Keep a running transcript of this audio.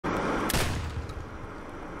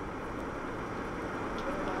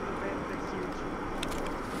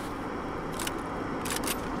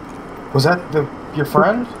Was that your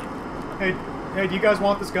friend? Hey, do you guys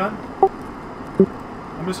want this gun?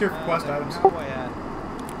 I'm just here for quest items. Cowboy hat.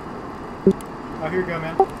 Oh, here you go,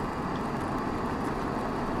 man.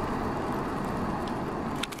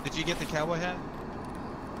 Did you get the cowboy hat?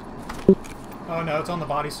 Oh no, it's on the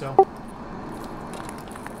body still.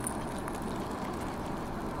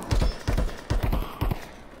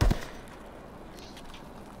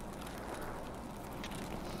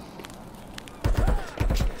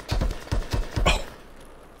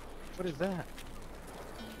 What is that?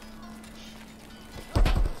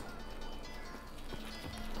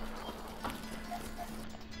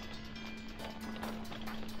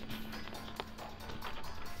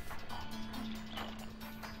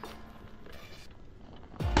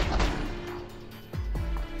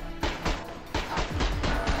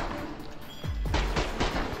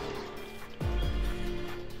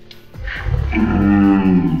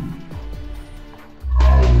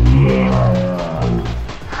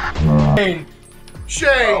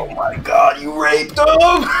 Shane! Oh my god, you raped him!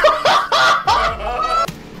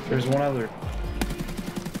 There's one other.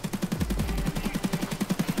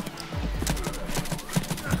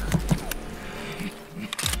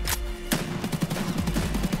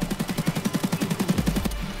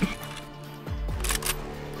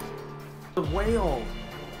 The whale!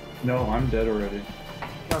 No, I'm dead already.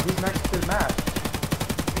 No, who's next to Matt?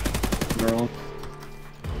 Merlin.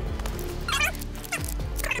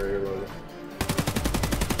 Very early.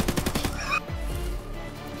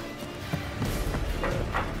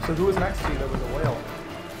 So who was next to you that was a whale?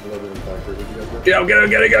 Get him, get him,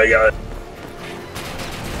 get him, get him, get him!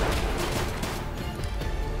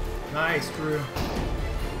 Nice, Drew.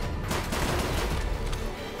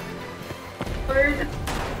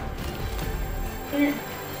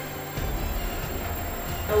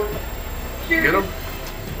 Get him!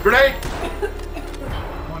 Grenade!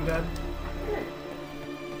 One dead.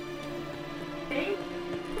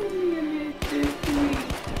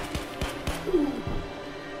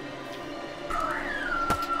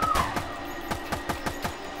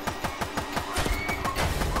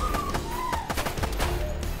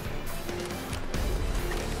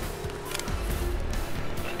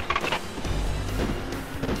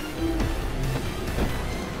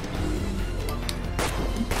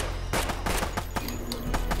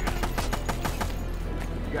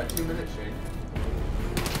 You got 2 minutes, Shane.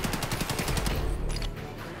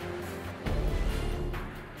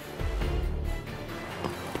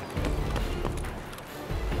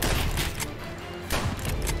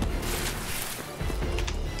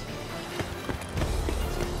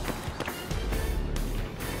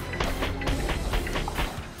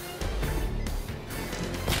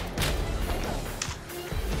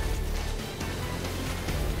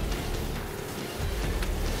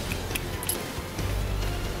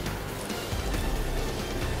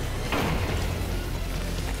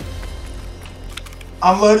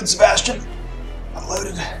 I'm loaded, Sebastian. I'm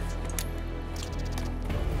loaded. Get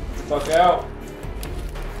the fuck out.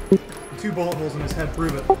 2 bullet holes in his head,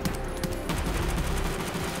 prove it.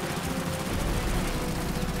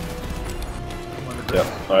 Yeah,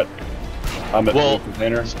 alright. I'm at the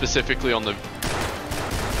container. Specifically on the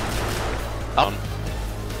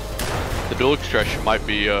the dual extraction might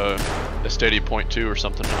be a steady point 2 or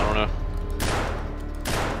something. I don't know.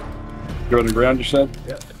 You're on the ground, you said?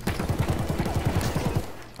 Yep.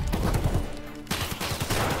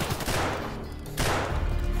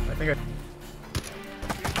 I think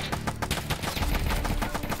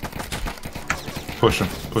Push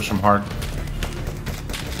him hard.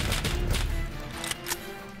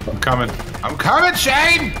 I'm coming,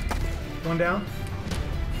 Shane! One down.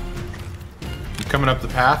 You coming up the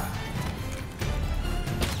path?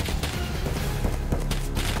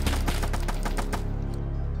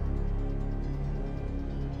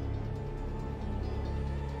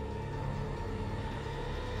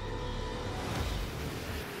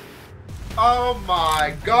 Oh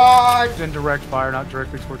my god! In direct fire, not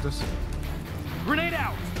directly towards us. Grenade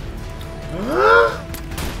out!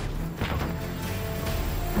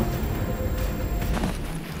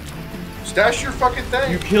 Stash your fucking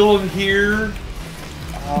thing! You kill him here?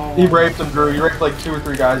 Oh. He raped him, Drew. You raped like 2 or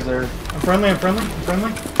 3 guys there. I'm friendly, I'm friendly, I'm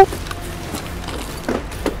friendly.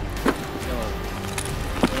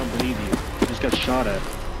 I don't believe you. You just got shot at.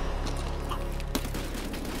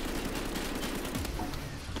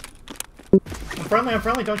 I'm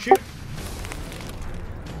friendly, don't shoot.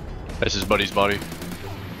 That's his buddy's body.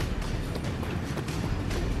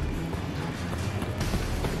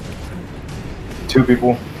 Two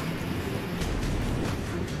people.